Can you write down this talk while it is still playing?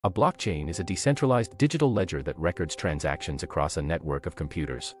A blockchain is a decentralized digital ledger that records transactions across a network of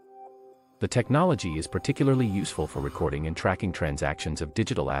computers. The technology is particularly useful for recording and tracking transactions of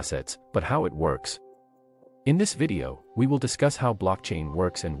digital assets, but how it works. In this video, we will discuss how blockchain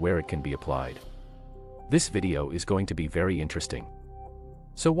works and where it can be applied. This video is going to be very interesting.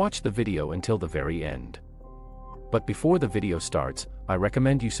 So watch the video until the very end. But before the video starts, I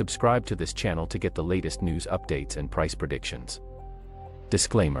recommend you subscribe to this channel to get the latest news updates and price predictions.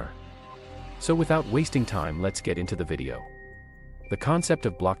 Disclaimer. So without wasting time, let's get into the video. The concept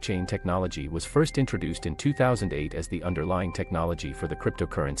of blockchain technology was first introduced in 2008 as the underlying technology for the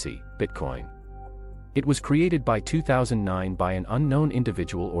cryptocurrency, Bitcoin. It was created by 2009 by an unknown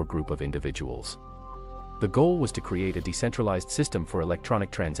individual or group of individuals. The goal was to create a decentralized system for electronic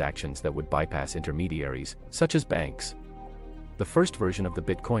transactions that would bypass intermediaries, such as banks. The first version of the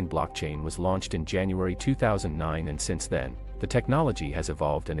Bitcoin blockchain was launched in January 2009, and since then, the technology has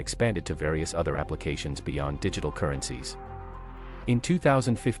evolved and expanded to various other applications beyond digital currencies. In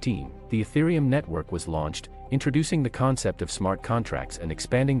 2015, the Ethereum network was launched, introducing the concept of smart contracts and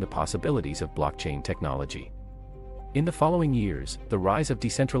expanding the possibilities of blockchain technology. In the following years, the rise of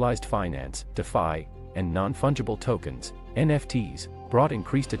decentralized finance, DeFi, and non-fungible tokens, NFTs, brought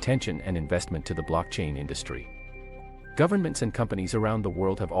increased attention and investment to the blockchain industry. Governments and companies around the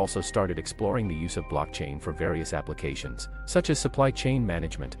world have also started exploring the use of blockchain for various applications, such as supply chain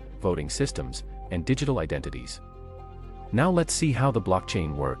management, voting systems, and digital identities. Now let's see how the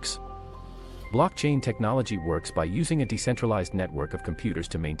blockchain works. Blockchain technology works by using a decentralized network of computers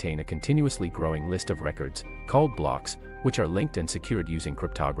to maintain a continuously growing list of records, called blocks, which are linked and secured using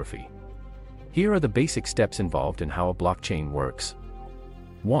cryptography. Here are the basic steps involved in how a blockchain works.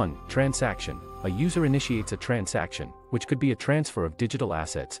 1. Transaction. A user initiates a transaction, which could be a transfer of digital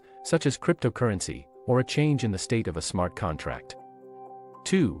assets, such as cryptocurrency, or a change in the state of a smart contract.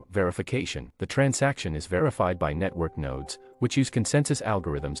 2. Verification. The transaction is verified by network nodes, which use consensus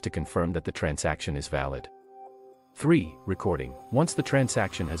algorithms to confirm that the transaction is valid. 3. Recording. Once the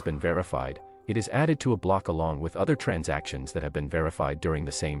transaction has been verified, it is added to a block along with other transactions that have been verified during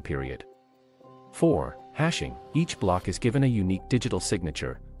the same period. 4. Hashing. Each block is given a unique digital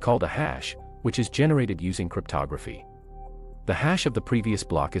signature, called a hash, which is generated using cryptography. The hash of the previous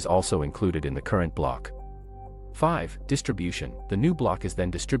block is also included in the current block. 5. Distribution. The new block is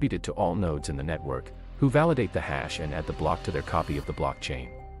then distributed to all nodes in the network, who validate the hash and add the block to their copy of the blockchain.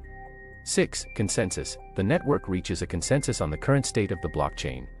 6. Consensus. The network reaches a consensus on the current state of the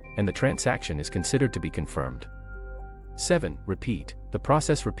blockchain, and the transaction is considered to be confirmed. 7. Repeat. The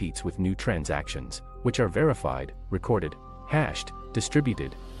process repeats with new transactions, which are verified, recorded, hashed,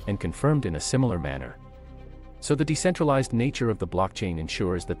 distributed, and confirmed in a similar manner. So the decentralized nature of the blockchain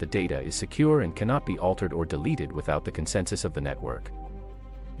ensures that the data is secure and cannot be altered or deleted without the consensus of the network.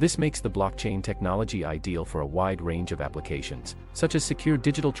 This makes the blockchain technology ideal for a wide range of applications, such as secure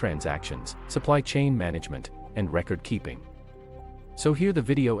digital transactions, supply chain management, and record keeping. So here the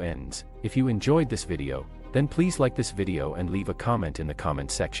video ends. If you enjoyed this video, then please like this video and leave a comment in the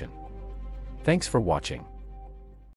comment section. Thanks for watching.